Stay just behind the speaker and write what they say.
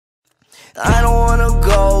I don't wanna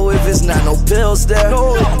go if it's not no pills there.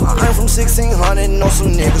 I'm from 1600, know some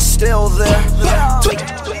niggas still there.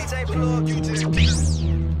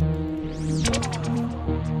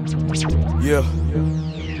 Yeah.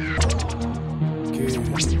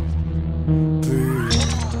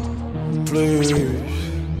 Please.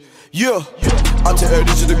 Yeah. I take that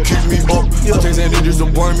just to keep me up. I take that just to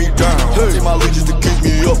burn me down. I take my lead just to keep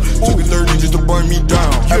me up. Took a 30 just to burn me down.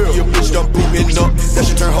 After your bitch done booting up, that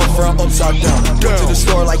should turn her frown upside down. Went to the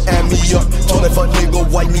store like add me up. Told that fuck nigga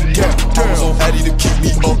wipe me down. I was on Addy to keep me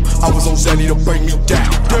up. I was on Zanny to bring me down.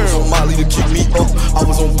 I was on Molly to keep me up. I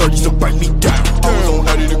was on 30s to bring me down. I was on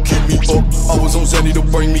Addy to keep me up. I was on Zanny to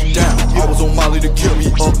bring me down. I was on Molly to kill me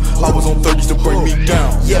up. I was on 30s to bring me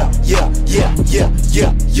down. Yeah, yeah, yeah, yeah, yeah,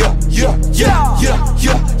 yeah, yeah, yeah. Yeah,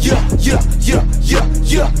 yeah, yeah, yeah, yeah, yeah,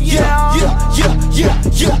 yeah, yeah, yeah, yeah,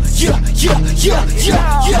 yeah, yeah, yeah,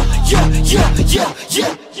 yeah, yeah,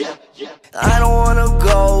 yeah, yeah, yeah. I don't wanna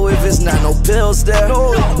go if it's not no pills there.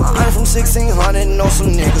 I'm from 1600, know some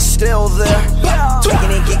niggas still there.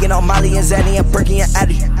 Tweaking and geeking on Molly and Zanny and Perky and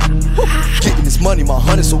Addy. Getting this money, my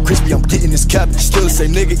honey so crispy, I'm getting this cabbage. Still the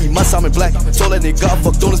same nigga, eat my salmon black. Told that nigga I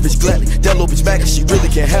fucked on this bitch gladly. That little bitch mad cause she really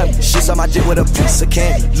can't have me. Shit on my dick with a piece of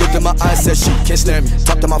candy. Looked in my eyes, said she can't stand me.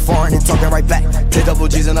 Talked to my foreign and talking right back. Play double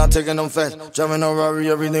G's and I'm taking them fast. Driving on Rari,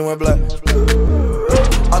 everything went black.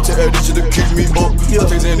 I take that just to keep me up. I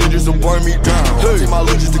take that just to burn me down. I take my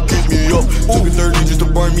lead just to keep me up. Took a 30 just to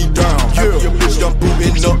burn me down. After your bitch done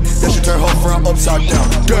booting up, that should turn her frown upside down.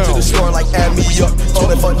 Went to the store like add me up.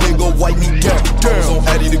 Told that fuck nigga wipe me down. I was on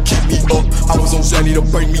Addy to keep me up. I was on Zanny to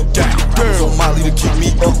bring me down. I was on Molly to keep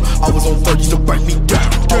me up. I was on 30s to bring me down.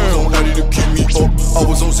 I was on Addy to keep me up. I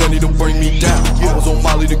was on Zanny to bring me down. I was on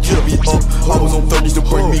Molly to kill me up. I was on 30s to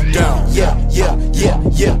bring me down. Yeah, yeah, yeah,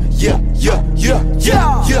 yeah, yeah, yeah, yeah,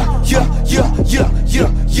 yeah. Yeah, yeah, yeah, yeah, yeah,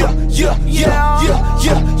 yeah, yeah, yeah,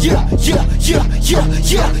 yeah, yeah, yeah,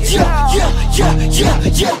 yeah, yeah, yeah, yeah,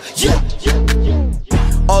 yeah, yeah,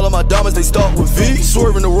 yeah. All of my diamonds, they start with V.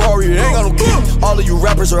 Swerving the Rari, it ain't got no key. All of you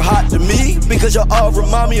rappers are hot to me because y'all all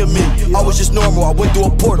remind me of me. I was just normal, I went through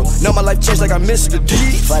a portal. Now my life changed like I missed the D.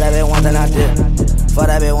 For that bit once and I did. For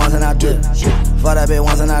that bit once and I did. For that bit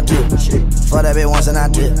once and I did. For that bit once and I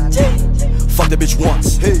did. Fuck that bitch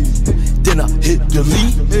once, hey. Then I hit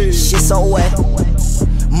delete. Hey. Shit so wet,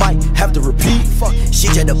 might have to repeat. Fuck. She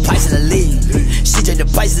just the price of the lead. She just the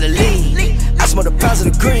price of the lead. I smell the pounds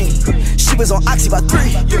of the green. She was on Oxy by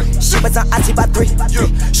 3. She was on Oxy by 3.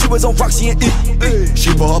 She was on Roxy and E.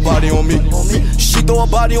 She put her body on me. She throw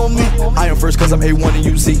her body on me. I am first cause I'm A1 and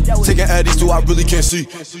UZ. Taking Addies too, I really can't see.